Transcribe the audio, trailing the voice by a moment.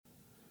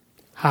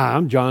Hi,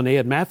 I'm John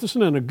Ed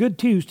Matheson, and a good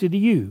Tuesday to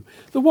you.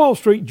 The Wall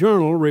Street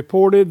Journal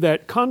reported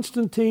that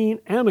Konstantin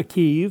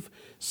Anikiev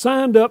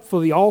signed up for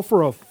the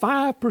offer of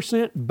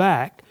 5%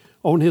 back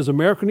on his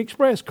American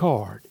Express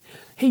card.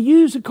 He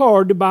used the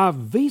card to buy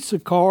Visa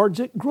cards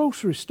at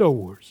grocery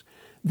stores.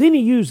 Then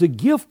he used the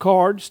gift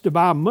cards to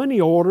buy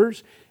money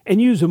orders and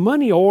used the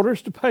money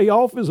orders to pay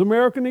off his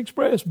American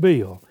Express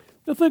bill.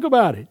 Now think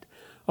about it.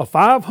 A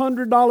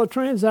 $500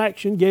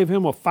 transaction gave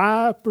him a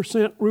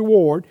 5%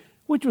 reward,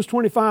 which was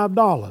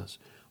 $25,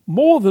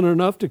 more than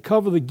enough to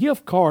cover the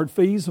gift card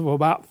fees of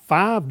about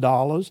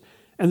 $5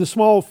 and the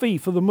small fee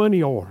for the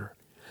money order.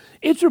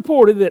 It's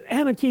reported that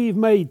Anikiev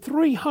made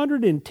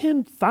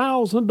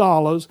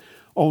 $310,000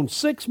 on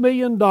 $6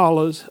 million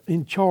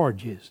in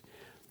charges.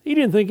 He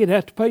didn't think he'd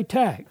have to pay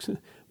tax,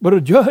 but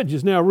a judge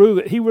has now ruled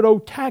that he would owe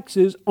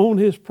taxes on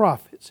his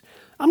profits.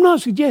 I'm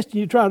not suggesting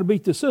you try to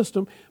beat the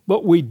system,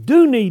 but we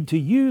do need to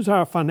use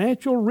our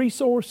financial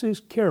resources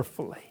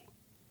carefully.